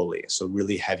felt fully. So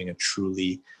really having a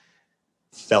truly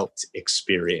felt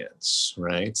experience,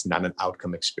 right? It's not an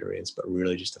outcome experience, but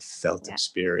really just a felt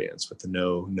experience with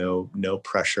no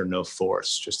pressure, no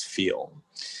force, just feel.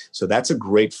 So that's a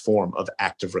great form of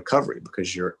active recovery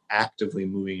because you're actively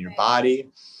moving your body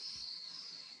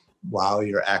while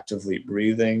you're actively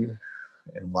breathing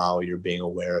and while you're being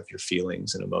aware of your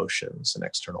feelings and emotions and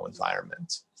external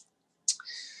environment.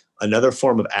 Another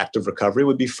form of active recovery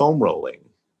would be foam rolling,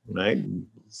 right?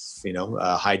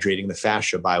 Hydrating the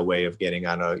fascia by way of getting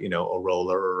on a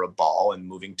roller or a ball and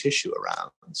moving tissue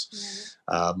around.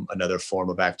 Another form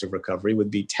of active recovery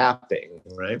would be tapping,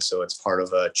 right? So it's part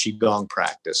of a Qigong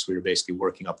practice. We're basically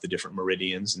working up the different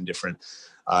meridians and different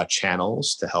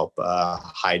channels to help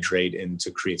hydrate and to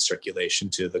create circulation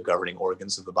to the governing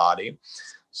organs of the body.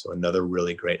 So another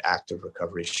really great active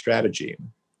recovery strategy.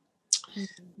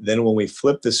 Mm-hmm. Then when we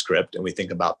flip the script and we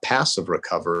think about passive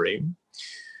recovery,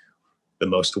 the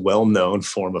most well-known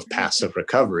form of passive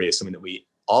recovery is something that we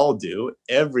all do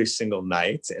every single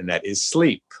night, and that is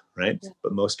sleep, right?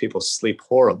 But most people sleep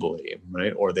horribly,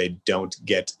 right? Or they don't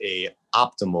get a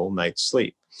optimal night's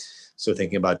sleep. So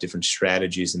thinking about different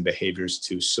strategies and behaviors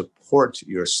to support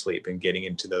your sleep and getting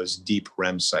into those deep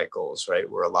REM cycles, right?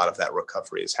 Where a lot of that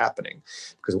recovery is happening.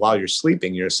 Because while you're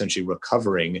sleeping, you're essentially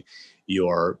recovering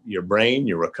your brain,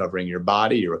 you're recovering your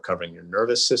body, you're recovering your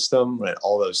nervous system, right?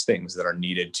 All those things that are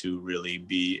needed to really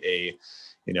be a,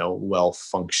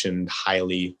 well-functioned,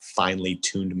 highly finely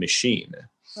tuned machine.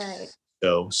 Right.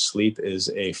 So sleep is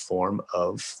a form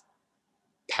of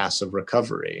passive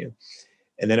recovery.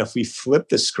 And then if we flip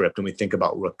the script and we think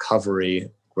about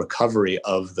recovery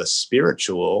of the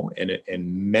spiritual and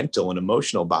mental and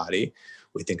emotional body,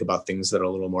 we think about things that are a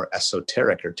little more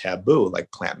esoteric or taboo,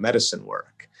 like plant medicine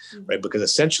work, right? Because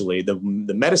essentially the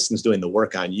medicine's doing the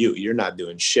work on you. You're not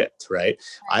doing shit, right?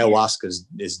 Ayahuasca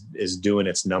is doing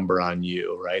its number on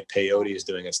you, right? Peyote is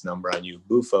doing its number on you.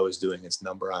 Bufo is doing its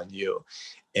number on you.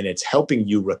 And it's helping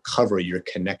you recover your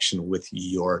connection with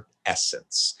your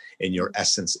essence. And your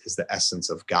essence is the essence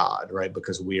of God, right?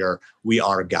 Because we are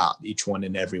God, each one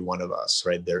and every one of us,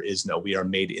 right? We are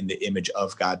made in the image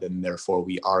of God, and therefore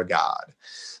we are God.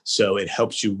 So it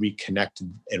helps you reconnect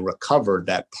and recover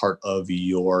that part of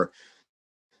your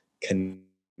connection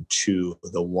to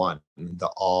the one, the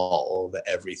all, the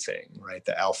everything, right?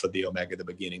 The alpha, the omega, the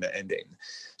beginning, the ending.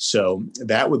 So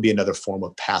that would be another form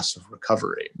of passive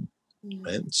recovery.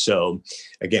 Right. So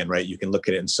again, right, you can look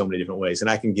at it in so many different ways, and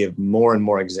I can give more and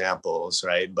more examples,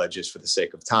 right? But just for the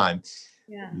sake of time,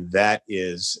 that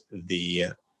is the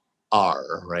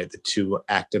R, right? The two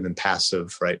active and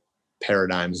passive, right,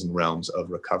 paradigms and realms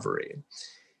of recovery.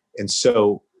 And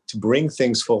so to bring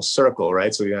things full circle,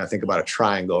 right? So you're going to think about a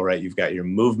triangle, right? You've got your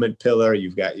movement pillar,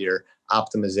 you've got your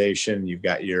optimization, you've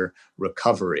got your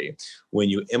recovery. When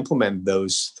you implement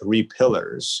those three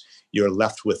pillars, you're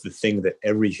left with the thing that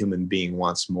every human being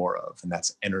wants more of, and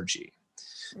that's energy.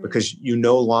 Because you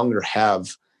no longer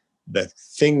have the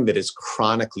thing that is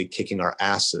chronically kicking our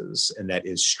asses, and that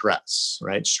is stress,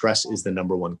 right? Stress is the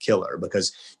number one killer,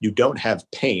 because you don't have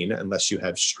pain unless you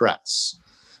have stress,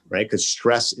 right? Because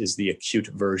stress is the acute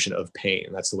version of pain.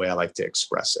 That's the way I like to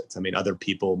express it. I mean, other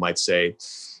people might say,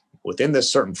 within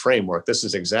this certain framework, this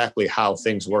is exactly how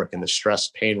things work in the stress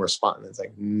pain response. It's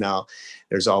like, no,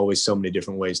 there's always so many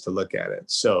different ways to look at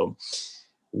it. So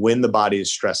when the body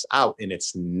is stressed out and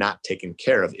it's not taken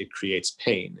care of, it creates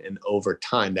pain. And over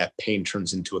time, that pain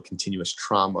turns into a continuous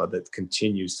trauma that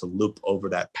continues to loop over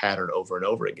that pattern over and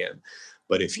over again.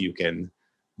 But if you can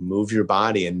move your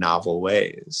body in novel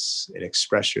ways and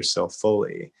express yourself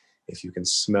fully, if you can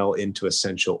smell into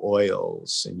essential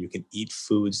oils and you can eat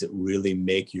foods that really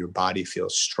make your body feel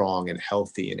strong and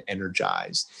healthy and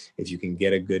energized, if you can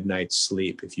get a good night's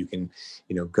sleep, if you can,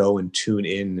 go and tune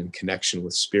in connection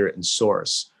with spirit and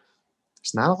source,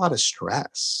 there's not a lot of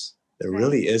stress. There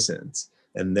really isn't.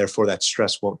 And therefore that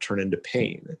stress won't turn into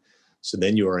pain. So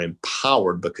then you are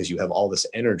empowered because you have all this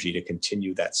energy to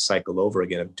continue that cycle over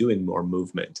again of doing more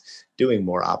movement, doing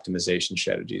more optimization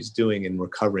strategies, doing and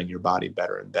recovering your body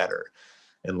better and better.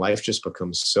 And life just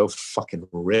becomes so fucking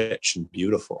rich and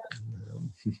beautiful.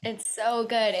 It's so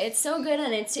good. It's so good,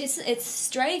 and it's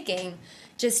striking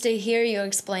just to hear you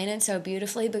explain it so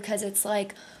beautifully, because it's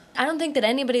like, I don't think that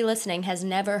anybody listening has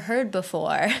never heard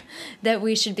before that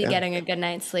we should be getting a good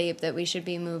night's sleep, that we should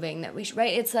be moving, that we should,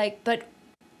 right? It's like, but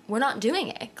we're not doing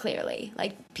it, clearly.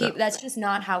 Like, that's just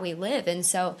not how we live. And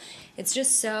so it's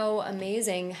just so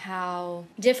amazing how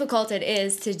difficult it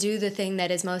is to do the thing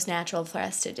that is most natural for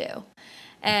us to do.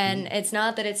 And it's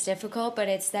not that it's difficult, but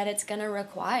it's that it's going to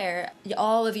require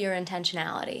all of your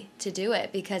intentionality to do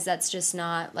it, because that's just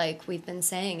not, like we've been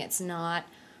saying, it's not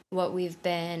what we've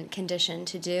been conditioned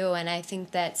to do. And I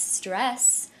think that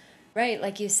stress, right,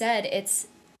 like you said,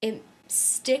 it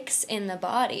sticks in the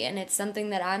body, and it's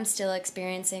something that I'm still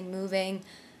experiencing, moving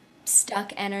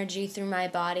stuck energy through my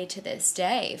body to this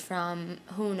day, from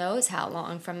who knows how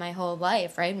long, from my whole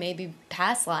life, right? Maybe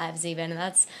past lives even.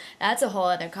 That's a whole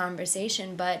other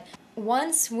conversation. But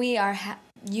once we are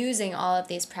using all of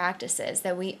these practices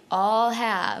that we all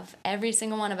have, every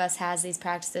single one of us has these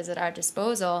practices at our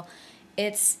disposal,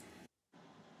 it's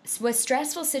with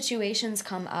stressful situations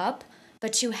come up,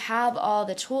 but you have all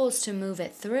the tools to move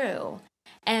it through.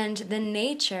 And the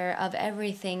nature of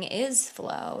everything is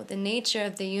flow. The nature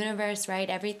of the universe, right?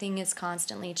 Everything is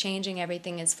constantly changing.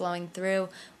 Everything is flowing through.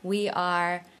 We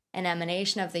are an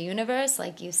emanation of the universe,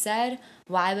 like you said.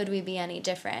 Why would we be any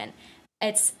different?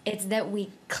 It's that we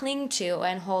cling to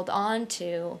and hold on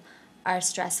to our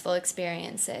stressful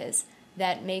experiences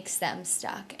that makes them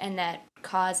stuck, and that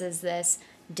causes this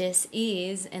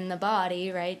dis-ease in the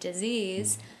body, right?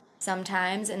 Disease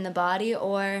sometimes in the body,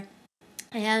 or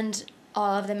and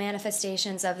all of the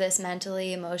manifestations of this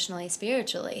mentally, emotionally,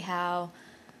 spiritually, how,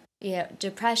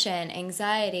 depression,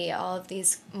 anxiety, all of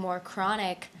these more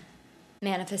chronic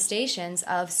manifestations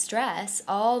of stress,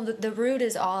 all the root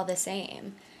is all the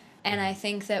same. And I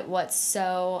think that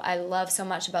I love so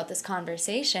much about this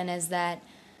conversation is that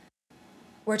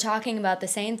we're talking about the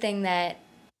same thing that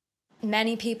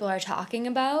many people are talking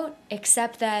about,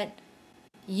 except that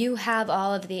you have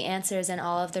all of the answers and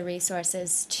all of the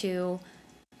resources to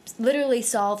literally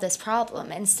solve this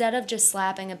problem instead of just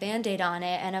slapping a band-aid on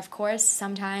it. And of course,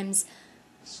 sometimes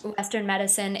Western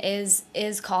medicine is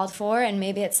called for, and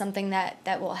maybe it's something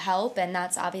that will help, and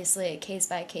that's obviously a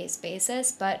case-by-case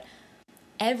basis, but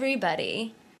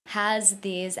everybody has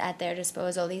these at their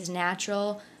disposal, these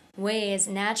natural ways,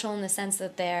 natural in the sense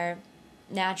that they're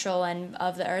natural and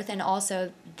of the earth, and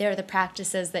also they're the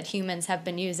practices that humans have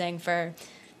been using for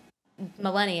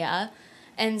millennia.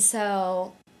 And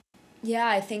so, yeah,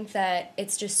 I think that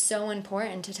it's just so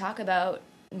important to talk about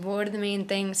what are the main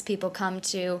things people come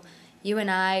to you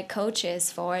and I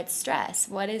coaches for. It's stress.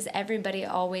 What is everybody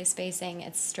always facing?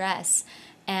 It's stress.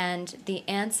 And the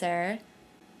answer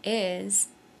is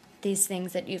these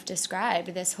things that you've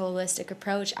described, this holistic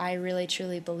approach. I really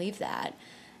truly believe that.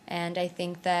 And I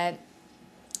think that,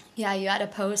 yeah, you had a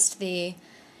post the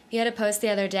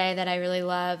other day that I really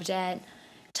loved, at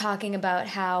talking about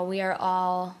how we are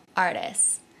all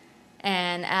artists.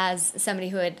 And as somebody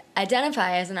who would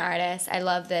identify as an artist, I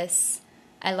love this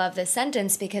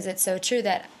sentence because it's so true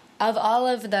that of all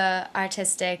of the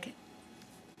artistic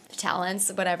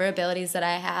talents, whatever abilities that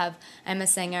I have, I'm a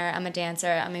singer, I'm a dancer,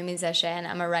 I'm a musician,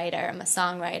 I'm a writer, I'm a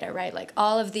songwriter, right? Like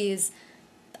all of these,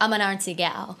 I'm an artsy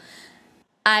gal.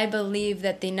 I believe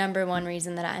that the number one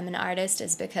reason that I'm an artist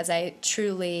is because I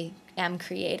truly am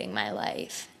creating my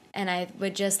life. And I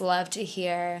would just love to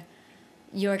hear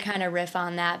your kind of riff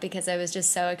on that, because I was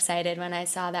just so excited when I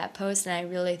saw that post. And I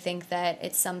really think that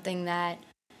it's something that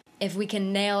if we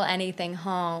can nail anything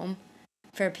home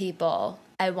for people,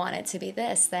 I want it to be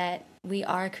this, that we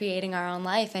are creating our own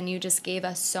life. And you just gave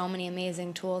us so many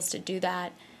amazing tools to do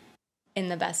that in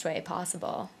the best way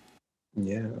possible.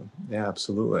 Yeah, yeah,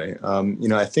 absolutely.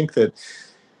 I think that,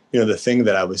 the thing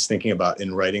that I was thinking about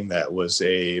in writing that was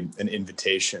an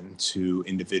invitation to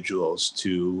individuals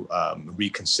to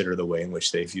reconsider the way in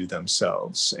which they view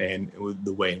themselves and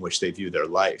the way in which they view their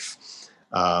life.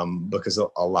 Because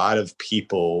a lot of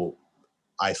people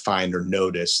I find or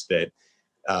notice that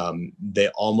they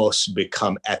almost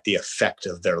become at the effect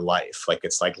of their life. Like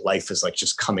it's like life is like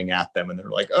just coming at them and they're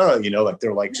like, oh, like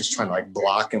they're like just trying to like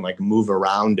block and like move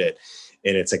around it.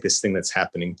 And it's like this thing that's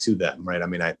happening to them, right? I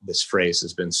mean, this phrase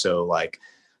has been so like,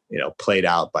 played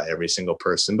out by every single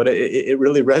person, but it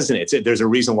really resonates. There's a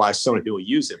reason why so many people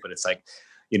use it, but it's like,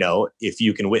 if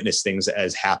you can witness things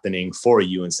as happening for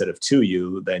you instead of to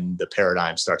you, then the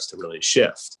paradigm starts to really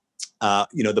shift.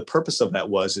 The purpose of that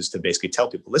is to basically tell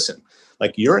people, listen,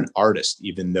 like you're an artist,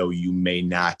 even though you may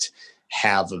not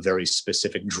have a very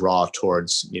specific draw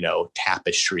towards,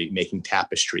 tapestry, making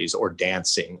tapestries or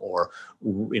dancing or,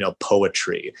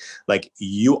 poetry. Like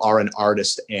you are an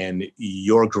artist and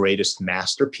your greatest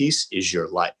masterpiece is your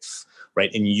life.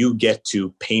 Right. And you get to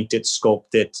paint it,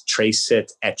 sculpt it, trace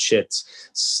it, etch it,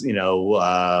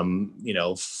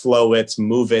 flow it,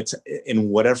 move it in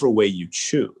whatever way you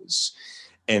choose.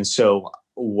 And so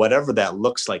whatever that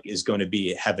looks like is going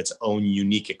to have its own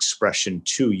unique expression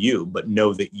to you, but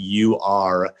know that you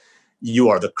are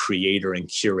the creator and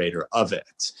curator of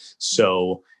it.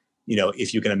 So,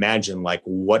 if you can imagine, like,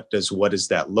 what does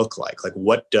that look like? Like,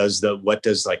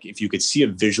 like, if you could see a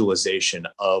visualization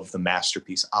of the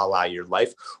masterpiece a la your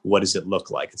life, what does it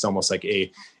look like? It's almost like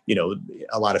a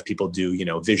lot of people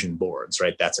do, vision boards,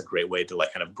 right? That's a great way to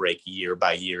like kind of break year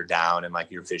by year down and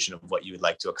like your vision of what you would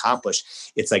like to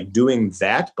accomplish. It's like doing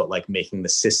that, but like making the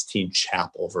Sistine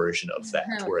Chapel version of that,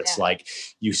 where it's like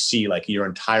you see like your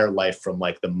entire life from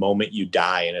like the moment you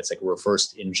die, and it's like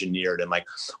reverse engineered, and like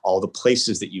all the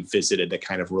places that you visited, the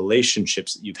kind of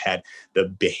relationships that you've had, the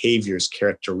behaviors,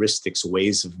 characteristics,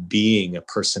 ways of being,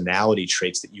 personality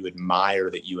traits that you admire,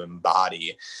 that you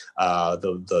embody,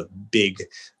 the big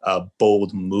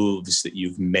bold moves that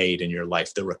you've made in your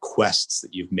life, the requests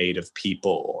that you've made of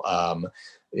people,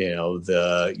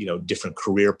 the different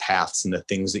career paths and the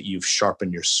things that you've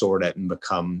sharpened your sword at and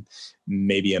become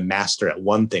maybe a master at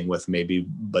one thing with,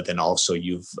 but then also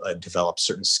you've developed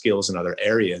certain skills in other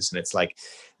areas. And it's like,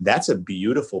 that's a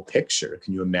beautiful picture.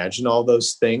 Can you imagine all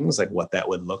those things, like what that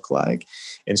would look like?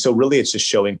 And so really it's just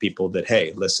showing people that,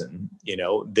 hey, listen,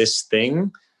 this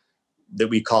thing that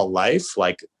we call life,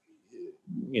 like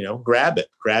grab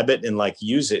it and like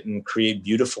use it and create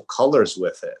beautiful colors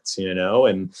with it,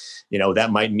 and,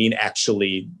 that might mean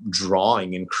actually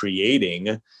drawing and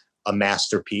creating a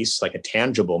masterpiece, like a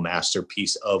tangible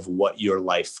masterpiece of what your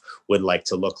life would like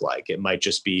to look like. It might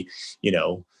just be,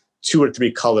 two or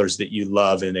three colors that you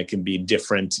love, and it can be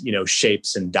different,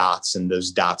 shapes and dots, and those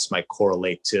dots might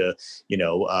correlate to,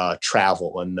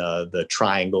 travel, and the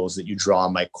triangles that you draw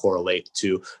might correlate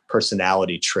to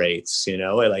personality traits.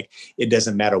 Like, it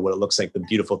doesn't matter what it looks like. The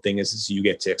beautiful thing is you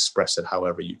get to express it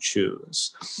however you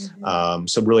choose. Mm-hmm.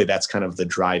 So really, that's kind of the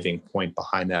driving point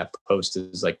behind that post,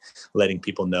 is like letting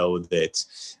people know that,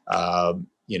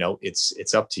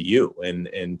 it's up to you,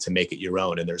 and to make it your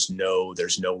own. And there's no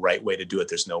right way to do it.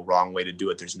 There's no wrong way to do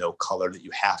it. There's no color that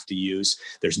you have to use.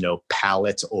 There's no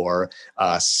palette or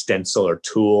stencil or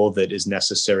tool that is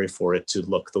necessary for it to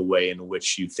look the way in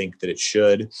which you think that it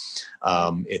should.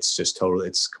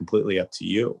 It's completely up to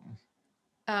you.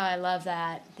 Oh, I love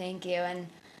that. Thank you.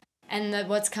 And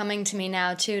what's coming to me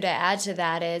now too, to add to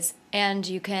that, is, and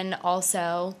you can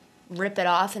also rip it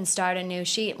off and start a new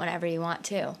sheet whenever you want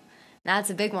to.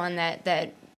 That's a big one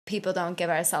that people don't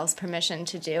give ourselves permission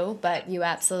to do, but you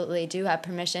absolutely do have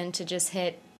permission to just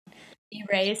hit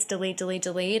erase,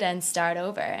 delete, and start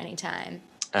over anytime.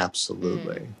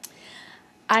 Absolutely.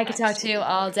 I could talk to you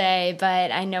all day,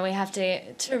 but I know we have to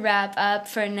wrap up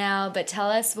for now. But tell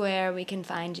us where we can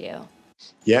find you.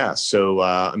 Yeah. So,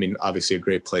 obviously a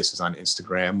great place is on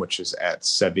Instagram, which is at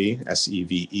Seve,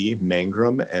 Seve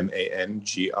Mangrum,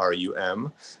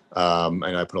 Mangrum.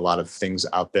 And I put a lot of things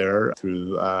out there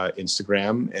through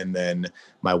Instagram. And then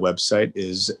my website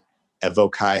is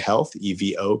Evoki Health,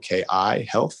 Evoki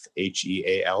Health,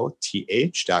 HEALTH.com.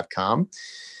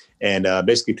 And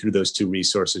basically through those two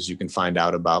resources, you can find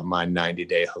out about my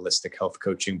 90-day holistic health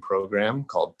coaching program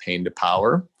called Pain to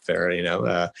Power, very,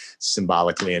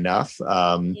 symbolically enough.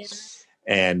 Yeah.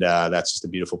 And that's just a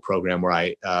beautiful program where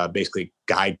I basically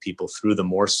guide people through the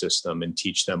Moore system and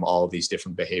teach them all of these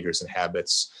different behaviors and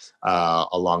habits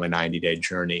along a 90-day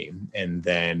journey. And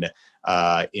then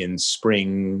in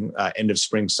spring, end of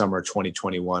spring, summer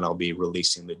 2021, I'll be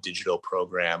releasing the digital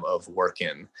program of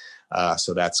Workin'.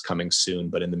 So that's coming soon.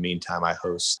 But in the meantime, I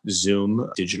host Zoom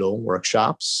digital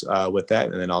workshops with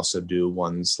that, and then also do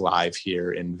ones live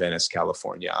here in Venice,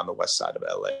 California, on the west side of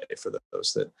LA, for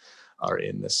those that are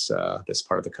in this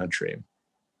part of the country.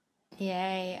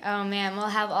 Yay. Oh man, we'll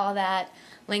have all that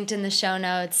linked in the show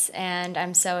notes, and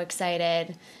I'm so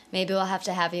excited. Maybe we'll have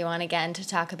to have you on again to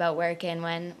talk about Workin'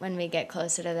 when we get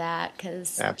closer to that,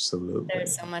 because absolutely,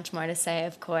 there's so much more to say,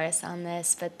 of course, on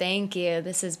this. But thank you.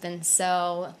 This has been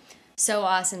so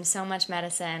awesome. So much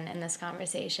medicine in this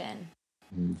conversation.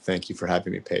 Thank you for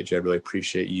having me, Paige. I really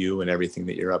appreciate you and everything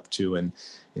that you're up to, and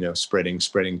spreading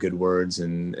good words,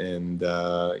 and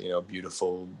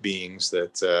beautiful beings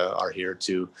that are here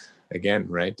to, again,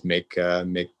 right, make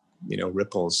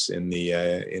ripples in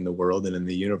the world and in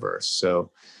the universe. So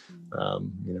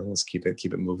let's keep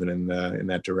it moving in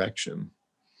that direction.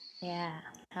 Yeah,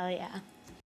 hell yeah.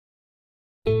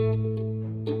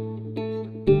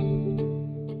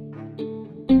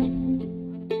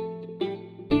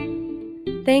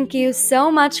 Thank you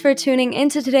so much for tuning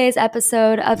into today's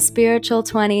episode of Spiritual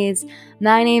 20s.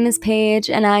 My name is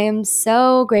Paige, and I am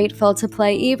so grateful to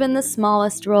play even the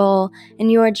smallest role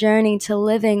in your journey to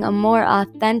living a more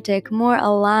authentic, more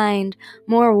aligned,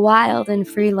 more wild and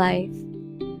free life.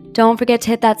 Don't forget to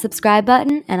hit that subscribe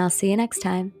button, and I'll see you next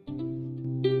time.